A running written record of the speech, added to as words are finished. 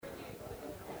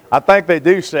I think they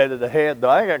do set it ahead, though.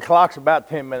 I think that clock's about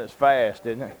 10 minutes fast,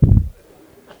 isn't it?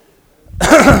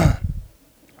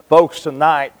 Folks,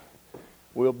 tonight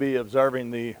we'll be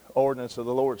observing the ordinance of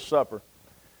the Lord's Supper.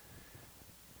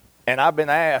 And I've been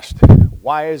asked,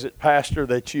 why is it, Pastor,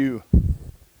 that you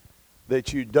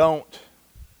don't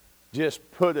just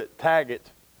tag it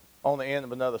on the end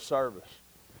of another service?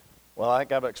 Well, I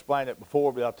think I've explained it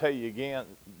before, but I'll tell you again,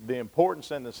 the importance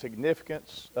and the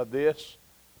significance of this,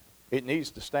 it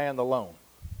needs to stand alone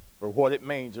for what it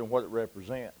means and what it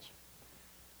represents.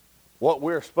 What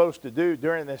we're supposed to do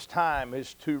during this time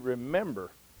is to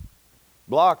remember,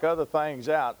 block other things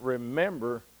out,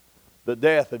 remember the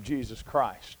death of Jesus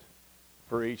Christ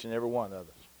for each and every one of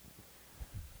us.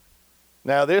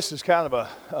 Now, this is kind of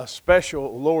a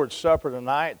special Lord's Supper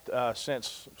tonight,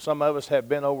 since some of us have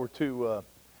been over to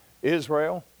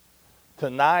Israel.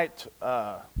 Tonight,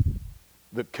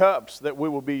 the cups that we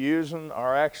will be using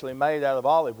are actually made out of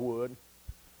olive wood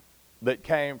that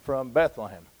came from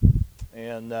Bethlehem.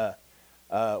 And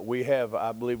I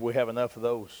believe we have enough of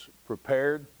those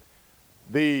prepared.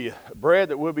 The bread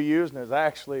that we'll be using is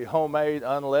actually homemade,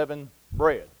 unleavened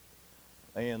bread.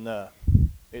 And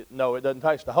it doesn't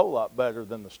taste a whole lot better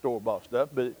than the store-bought stuff,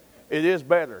 but it is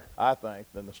better, I think,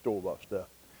 than the store-bought stuff.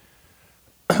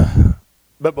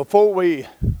 But before we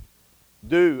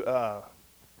do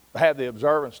have the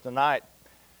observance tonight,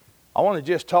 I want to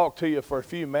just talk to you for a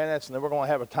few minutes, and then we're going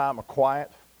to have a time of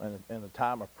quiet and a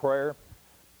time of prayer,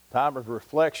 time of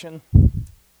reflection.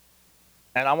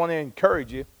 And I want to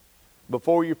encourage you,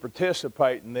 before you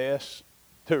participate in this,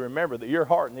 to remember that your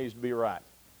heart needs to be right.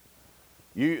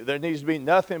 There needs to be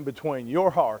nothing between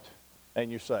your heart and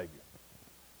your Savior.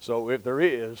 So if there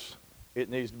is, it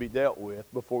needs to be dealt with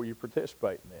before you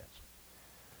participate in this.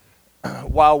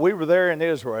 While we were there in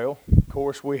Israel, of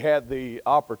course, we had the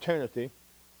opportunity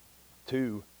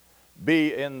to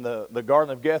be in the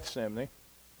Garden of Gethsemane.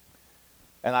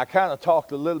 And I kind of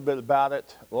talked a little bit about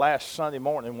it last Sunday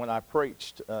morning when I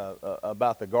preached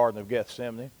about the Garden of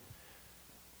Gethsemane.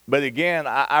 But again,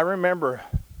 I remember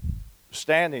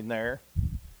standing there.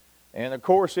 And of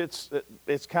course, it's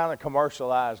kind of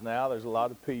commercialized now. There's a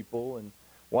lot of people and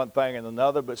one thing and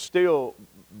another. But still,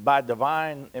 by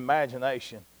divine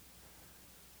imagination,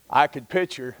 I could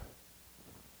picture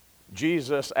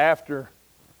Jesus after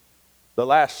the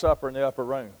Last Supper in the upper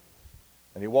room.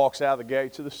 And he walks out of the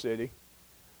gates of the city.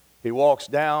 He walks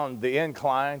down the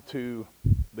incline to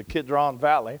the Kidron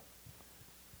Valley.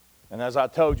 And as I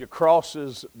told you,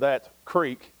 crosses that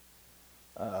creek,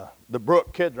 the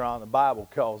brook Kidron, the Bible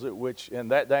calls it, which in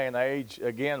that day and age,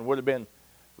 again, would have been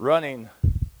running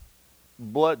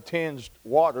blood-tinged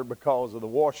water because of the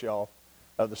wash-off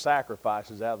of the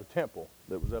sacrifices out of the temple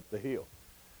that was up the hill.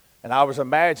 And I was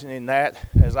imagining that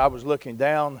as I was looking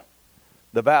down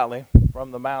the valley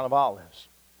from the Mount of Olives.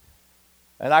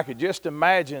 And I could just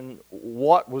imagine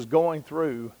what was going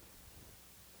through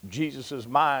Jesus'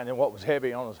 mind and what was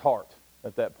heavy on his heart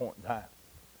at that point in time.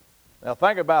 Now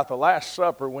think about the Last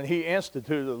Supper when he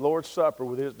instituted the Lord's Supper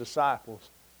with his disciples.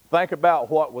 Think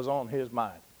about what was on his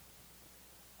mind.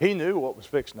 He knew what was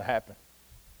fixing to happen.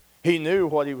 He knew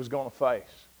what he was going to face.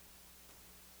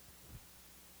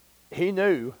 He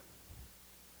knew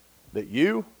that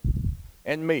you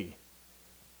and me,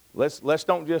 let's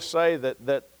don't just say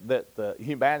that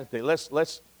humanity,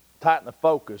 let's tighten the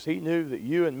focus. He knew that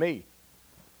you and me,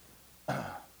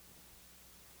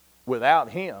 without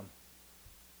him,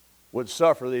 would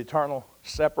suffer the eternal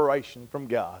separation from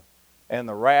God and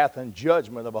the wrath and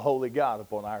judgment of a holy God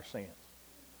upon our sins.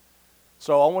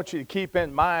 So I want you to keep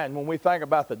in mind when we think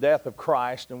about the death of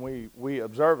Christ and we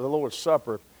observe the Lord's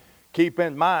Supper, keep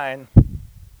in mind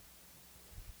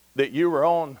that you were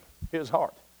on his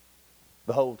heart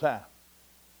the whole time.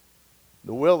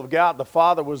 The will of God the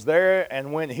Father was there,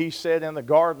 and when he said in the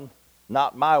garden,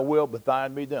 "Not my will, but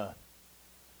thine be done."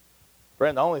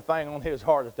 Friend, the only thing on his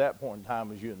heart at that point in time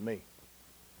was you and me.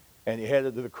 And he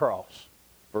headed to the cross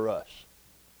for us.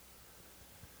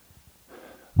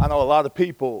 I know a lot of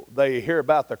people, they hear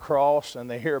about the cross and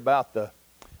they hear about the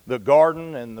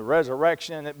garden and the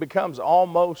resurrection, and it becomes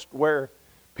almost where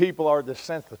people are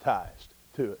desensitized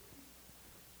to it.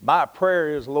 My prayer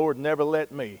is, Lord, never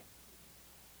let me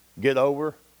get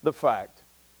over the fact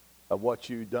of what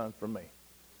you've done for me.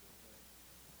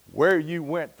 Where you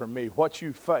went for me, what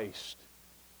you faced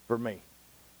for me.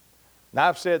 Now,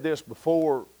 I've said this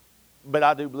before, but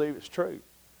I do believe it's true.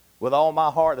 With all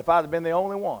my heart, if I'd have been the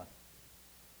only one,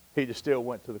 he'd have still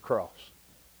went to the cross.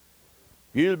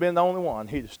 If you'd have been the only one,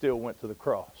 he'd have still went to the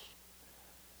cross.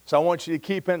 So I want you to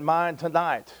keep in mind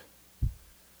tonight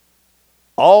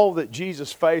all that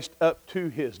Jesus faced up to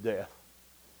his death.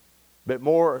 but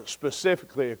more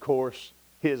specifically, of course,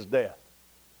 his death,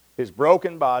 his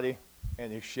broken body,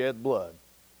 and his shed blood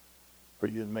for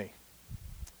you and me.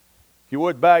 If you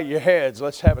would bow your heads,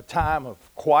 let's have a time of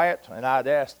quiet, and I'd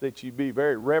ask that you be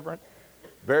very reverent,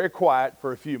 very quiet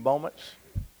for a few moments.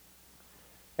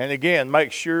 And again,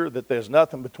 make sure that there's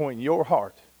nothing between your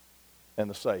heart and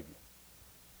the Savior.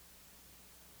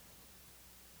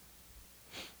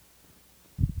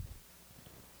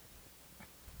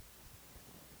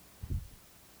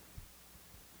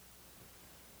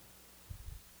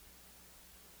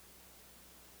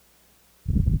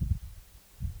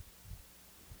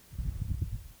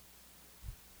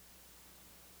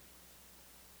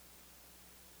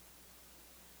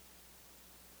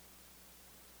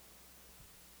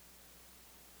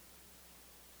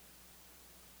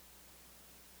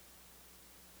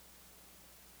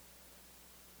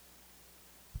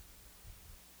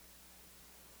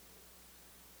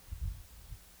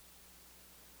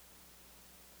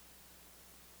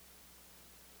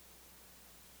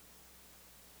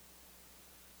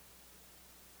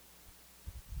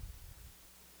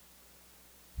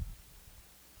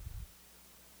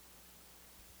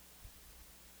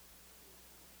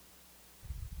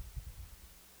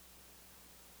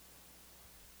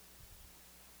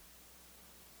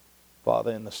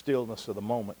 Father, in the stillness of the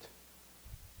moment,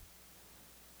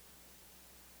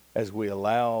 as we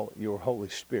allow your Holy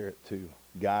Spirit to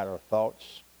guide our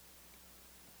thoughts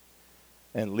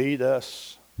and lead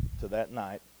us to that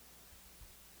night,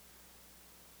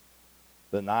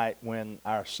 the night when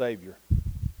our Savior,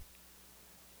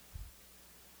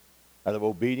 out of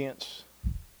obedience,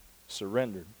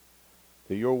 surrendered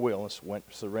to your will and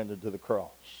surrendered to the cross.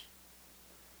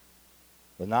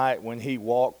 The night when he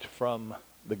walked from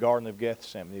the Garden of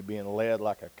Gethsemane, being led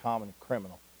like a common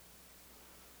criminal.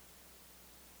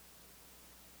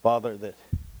 Father, that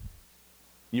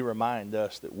you remind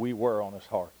us that we were on his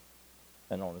heart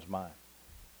and on his mind.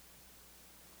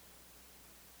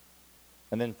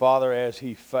 And then, Father, as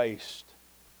he faced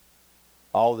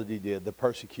all that he did, the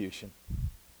persecution,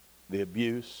 the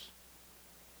abuse,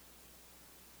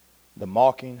 the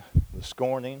mocking, the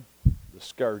scorning, the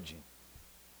scourging,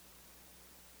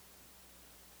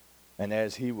 and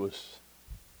as he was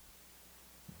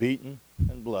beaten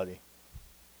and bloody,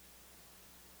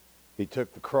 he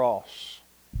took the cross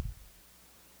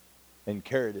and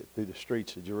carried it through the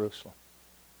streets of Jerusalem.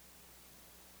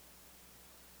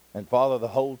 And Father, the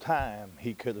whole time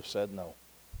he could have said no.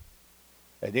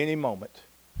 At any moment,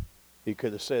 he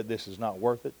could have said, this is not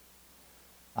worth it.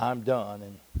 I'm done.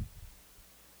 And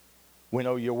we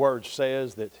know your word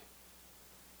says that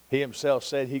he himself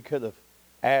said he could have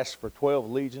asked for 12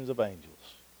 legions of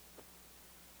angels.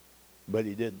 But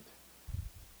he didn't.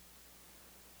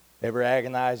 Every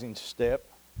agonizing step,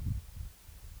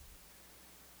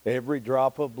 every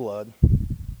drop of blood,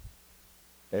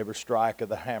 every strike of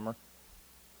the hammer,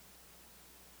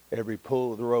 every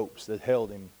pull of the ropes that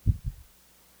held him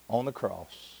on the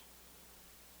cross,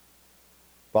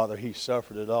 Father, he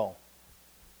suffered it all.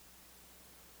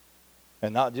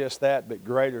 And not just that, but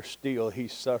greater still, he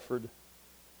suffered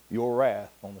your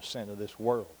wrath on the sin of this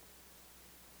world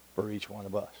for each one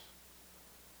of us.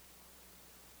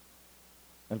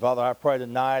 And Father, I pray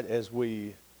tonight as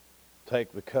we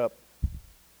take the cup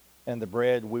and the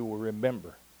bread, we will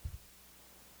remember.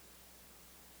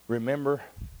 Remember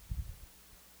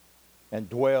and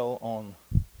dwell on,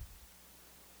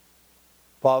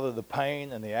 Father, the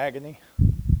pain and the agony,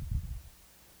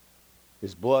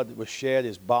 his blood that was shed,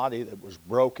 his body that was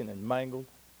broken and mangled.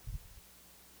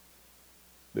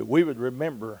 That we would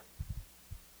remember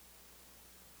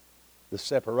the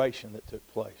separation that took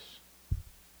place.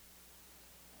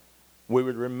 We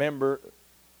would remember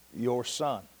your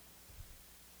Son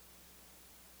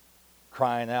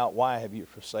crying out, why have you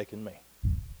forsaken me?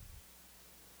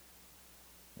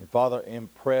 And Father,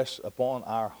 impress upon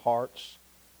our hearts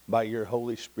by your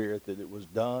Holy Spirit that it was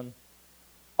done,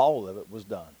 all of it was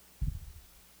done,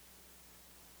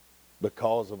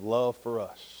 because of love for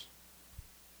us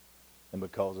and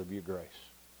because of your grace.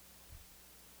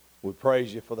 We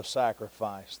praise you for the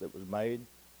sacrifice that was made.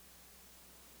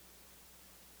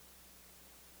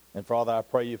 And Father, I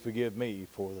pray you forgive me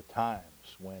for the times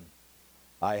when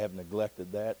I have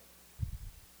neglected that.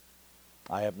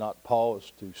 I have not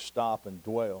paused to stop and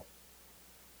dwell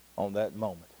on that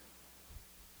moment.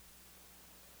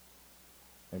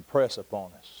 Impress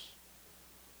upon us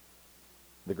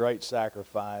the great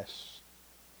sacrifice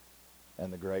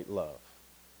and the great love.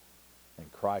 In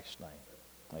Christ's name,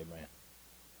 amen.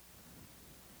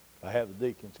 I have the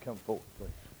deacons come forward, please.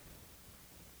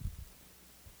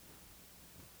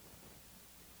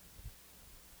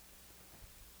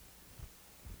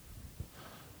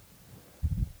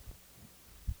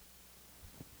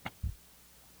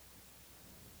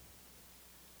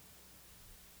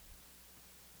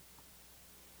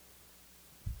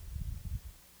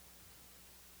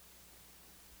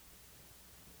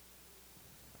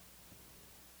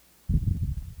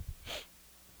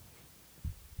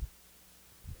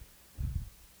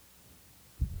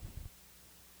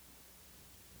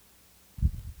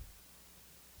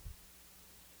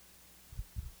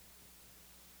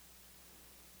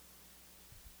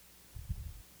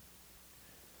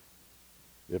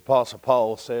 The Apostle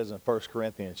Paul says in 1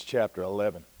 Corinthians chapter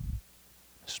 11,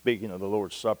 speaking of the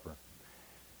Lord's Supper,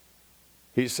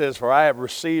 he says, "For I have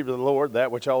received of the Lord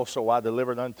that which also I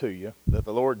delivered unto you, that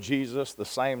the Lord Jesus, the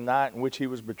same night in which he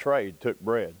was betrayed, took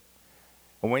bread.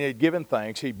 And when he had given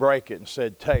thanks, he brake it and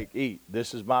said, Take, eat,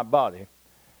 this is my body,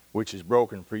 which is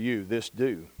broken for you. This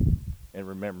do in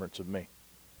remembrance of me."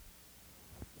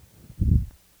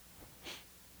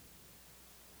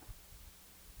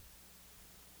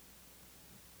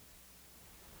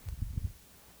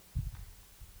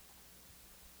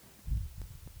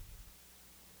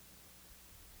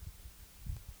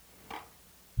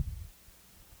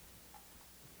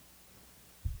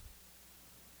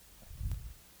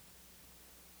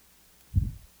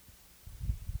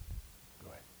 Go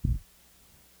ahead.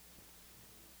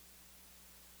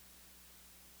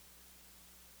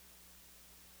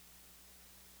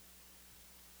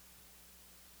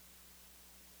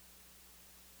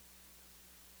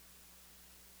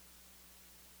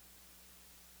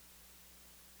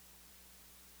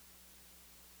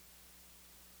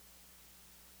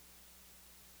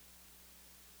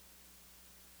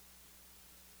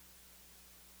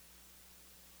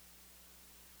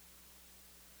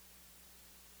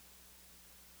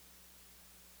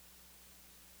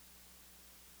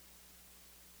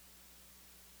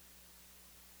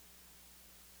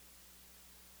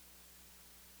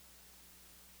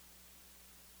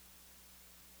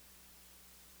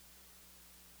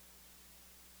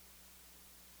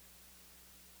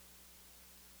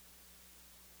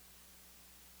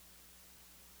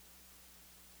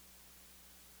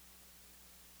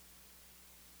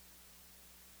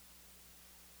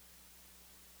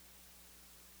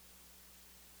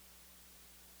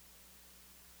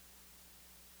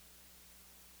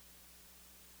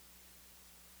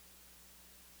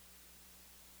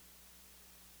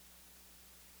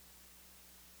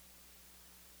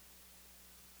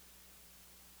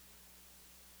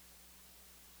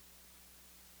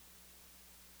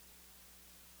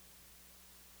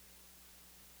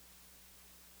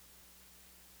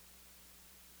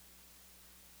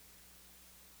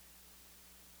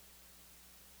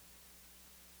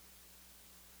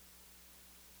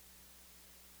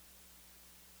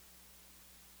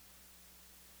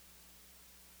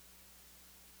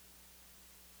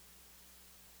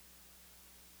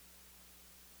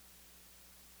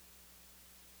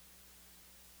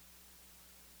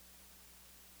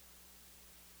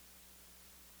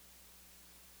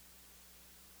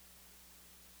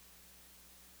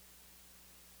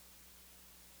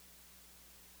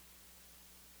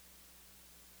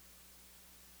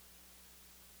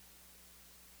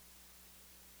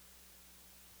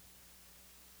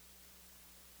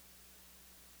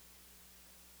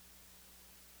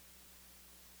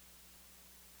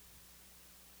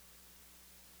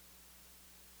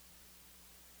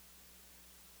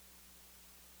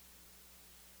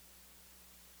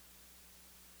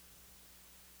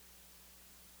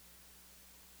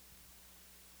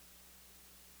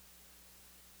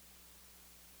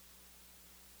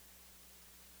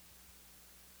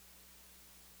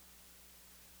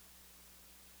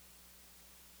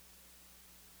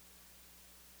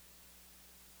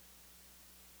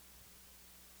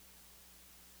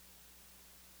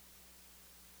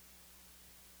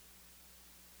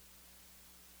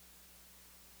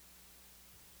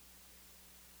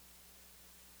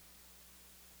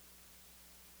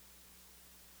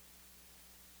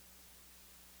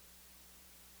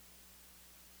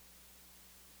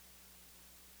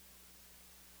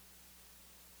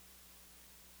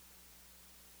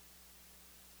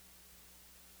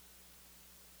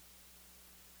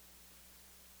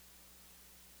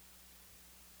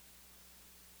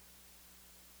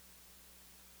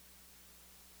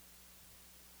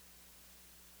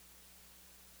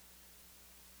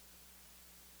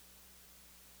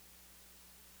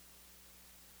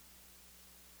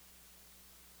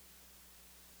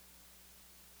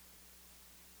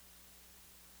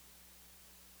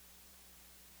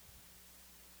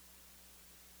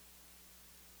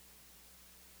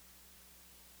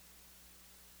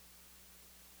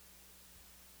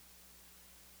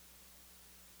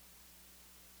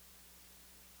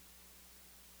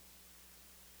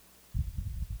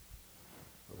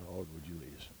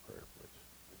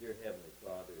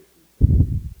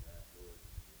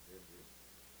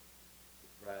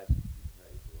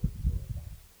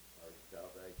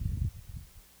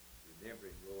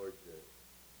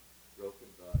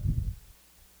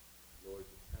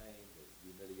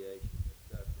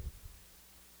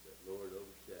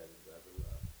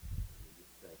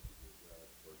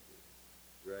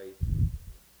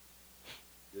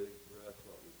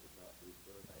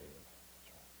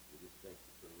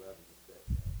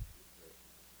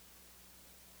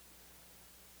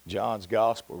 John's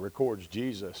gospel records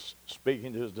Jesus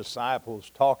speaking to his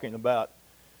disciples, talking about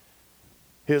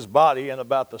his body and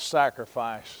about the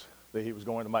sacrifice that he was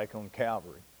going to make on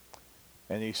Calvary.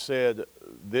 And he said,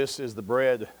 "This is the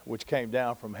bread which came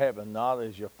down from heaven, not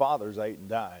as your fathers ate and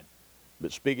died."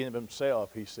 But speaking of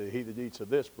himself, he said, "He that eats of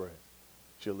this bread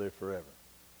shall live forever."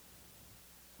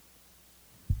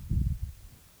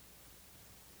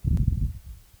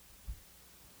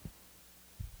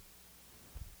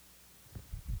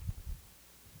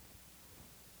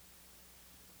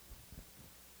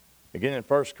 Again in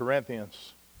 1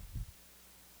 Corinthians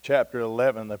chapter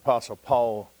 11, the Apostle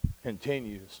Paul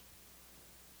continues.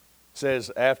 It says,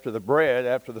 "After the bread,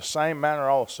 after the same manner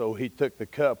also, he took the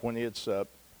cup when he had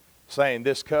supped, saying,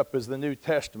 This cup is the New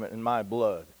Testament in my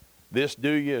blood. This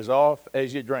do ye as oft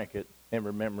as ye drink it in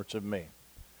remembrance of me.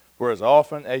 For as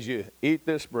often as you eat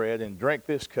this bread and drink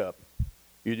this cup,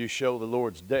 you do show the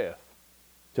Lord's death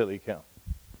till he come."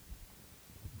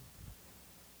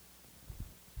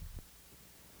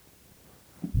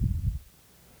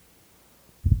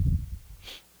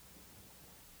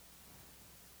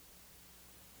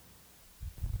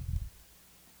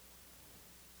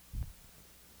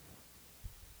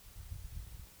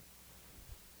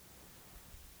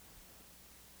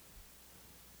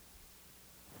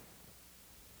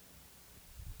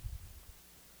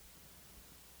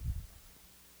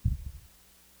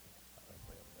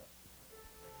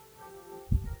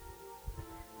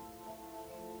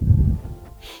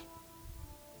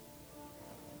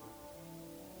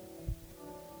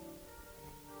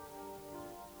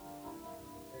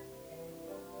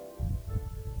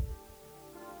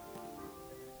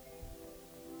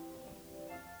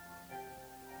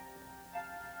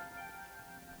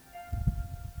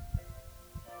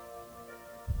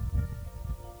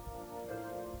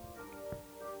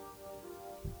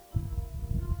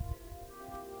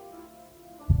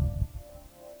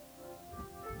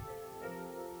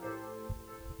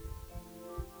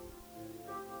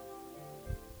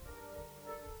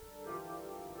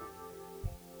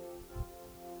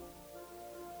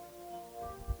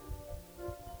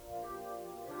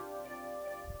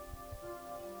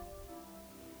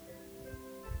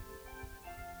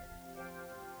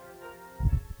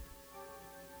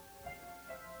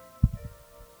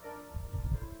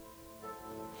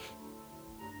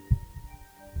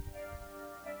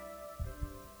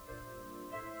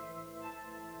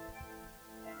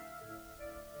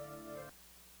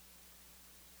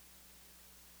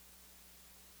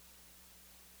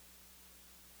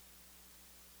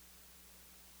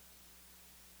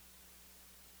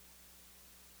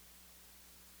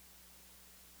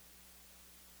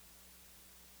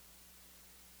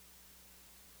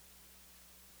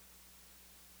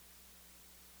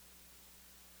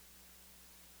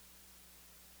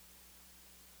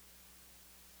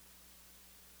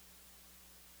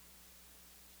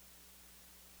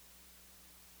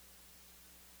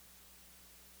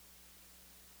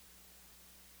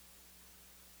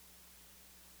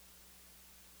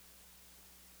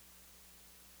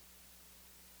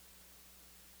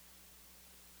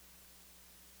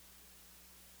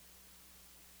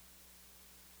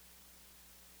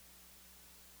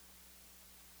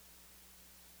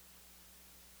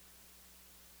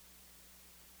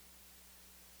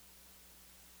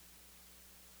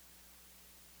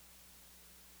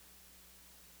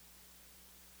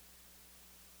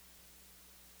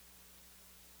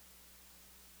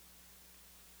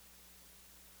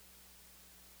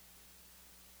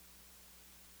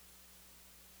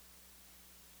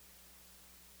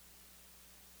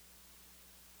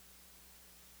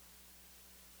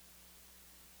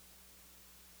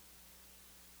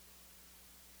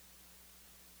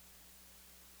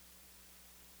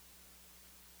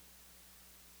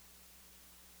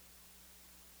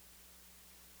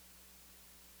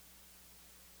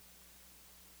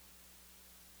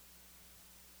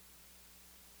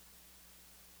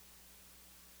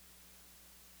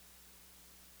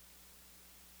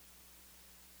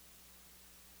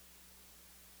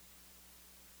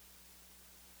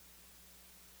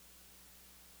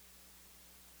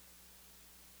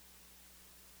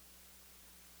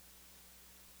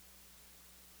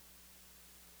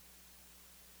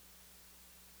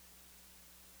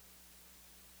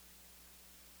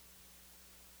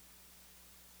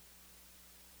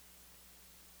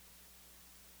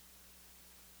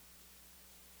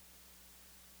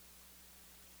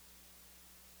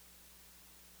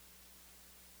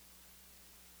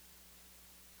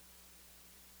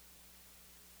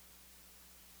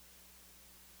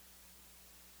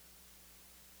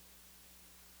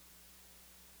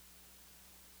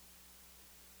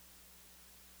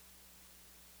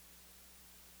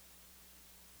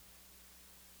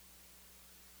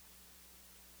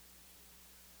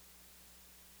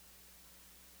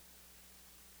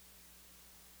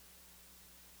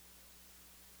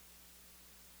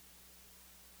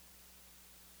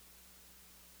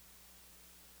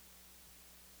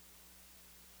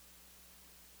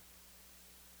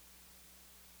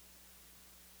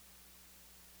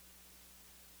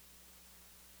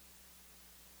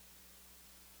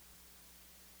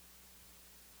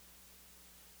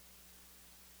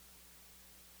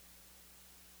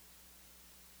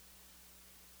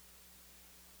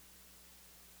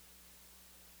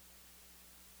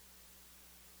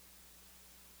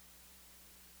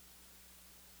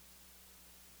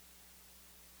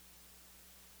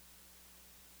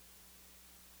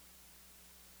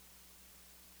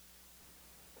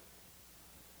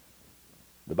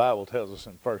 The Bible tells us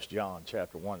in 1 John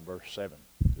chapter 1, verse 7,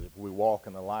 that if we walk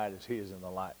in the light as he is in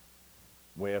the light,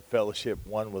 we have fellowship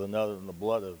one with another in the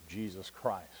blood of Jesus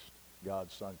Christ.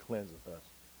 God's Son cleanseth us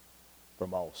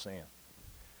from all sin.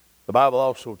 The Bible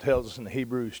also tells us in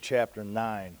Hebrews chapter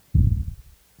 9,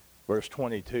 verse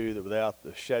 22, that without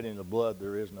the shedding of blood,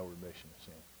 there is no remission of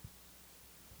sin.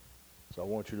 So I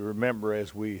want you to remember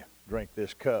as we drink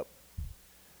this cup,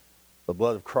 the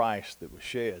blood of Christ that was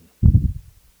shed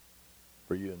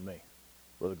for you and me.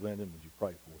 Brother Glendon, would you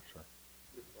pray for us, sir?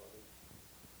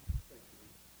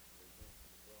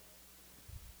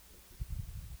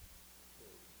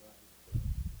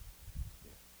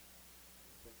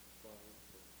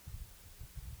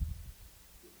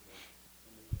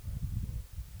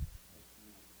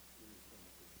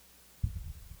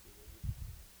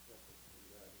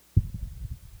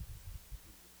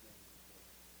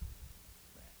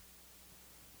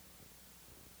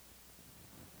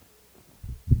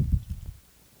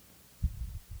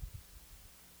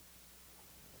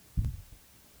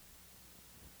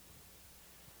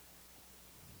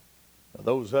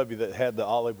 Those of you that had the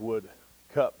olive wood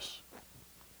cups,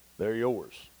 they're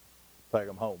yours. Take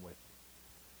them home with you.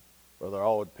 Brother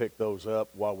Allwood picked those up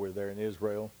while we were there in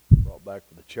Israel, brought back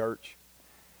to the church.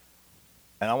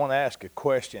 And I want to ask a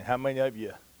question. How many of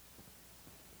you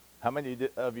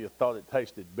thought it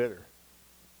tasted bitter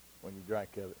when you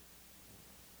drank of it?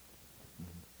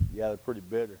 Yeah, they're pretty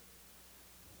bitter.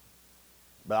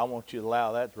 But I want you to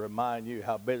allow that to remind you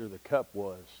how bitter the cup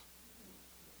was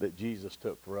that Jesus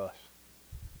took for us.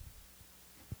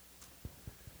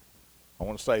 I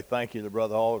want to say thank you to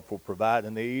Brother Allwood for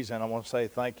providing these, and I want to say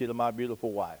thank you to my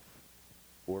beautiful wife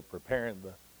for preparing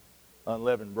the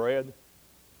unleavened bread.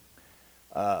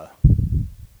 I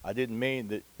didn't mean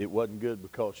that it wasn't good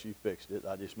because she fixed it.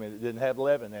 I just meant it didn't have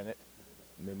leaven in it.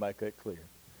 Let me make that clear.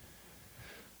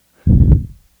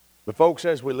 But folks,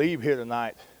 as we leave here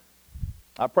tonight,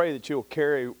 I pray that you'll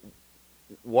carry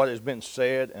what has been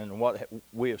said and what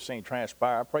we have seen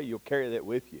transpire. I pray you'll carry that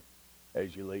with you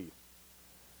as you leave.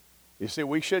 You see,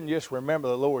 we shouldn't just remember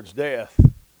the Lord's death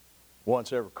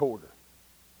once every quarter.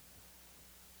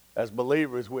 As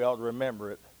believers, we ought to remember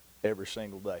it every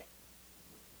single day.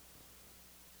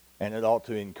 And it ought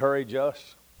to encourage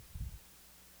us.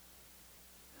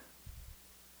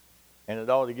 And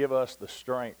it ought to give us the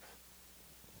strength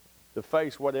to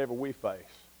face whatever we face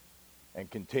and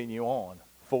continue on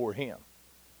for Him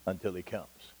until He comes.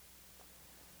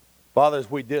 Father,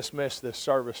 as we dismiss this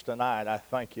service tonight, I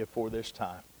thank you for this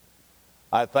time.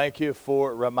 I thank you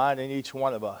for reminding each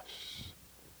one of us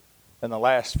in the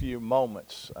last few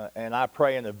moments, and I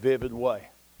pray in a vivid way,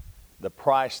 the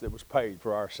price that was paid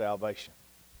for our salvation.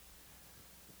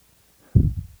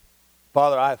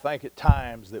 Father, I think at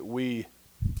times that we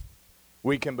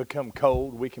can become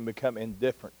cold, we can become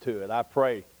indifferent to it. I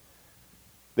pray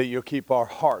that you'll keep our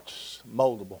hearts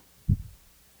moldable.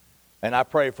 And I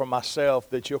pray for myself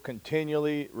that you'll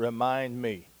continually remind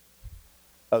me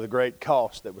of the great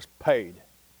cost that was paid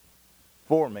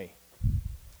for me.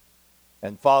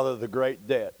 And Father, the great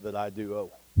debt that I do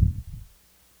owe.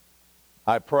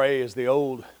 I pray, as the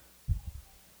old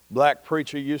black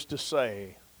preacher used to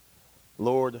say,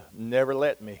 Lord, never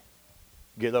let me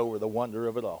get over the wonder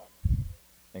of it all.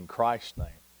 In Christ's name,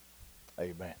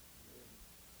 amen.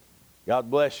 God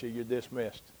bless you. You're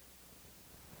dismissed.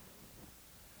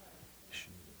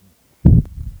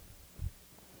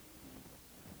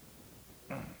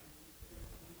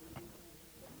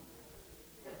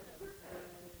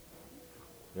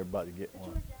 Everybody get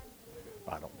one.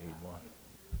 I don't need one.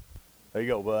 There you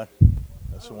go, bud.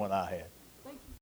 That's the one I had.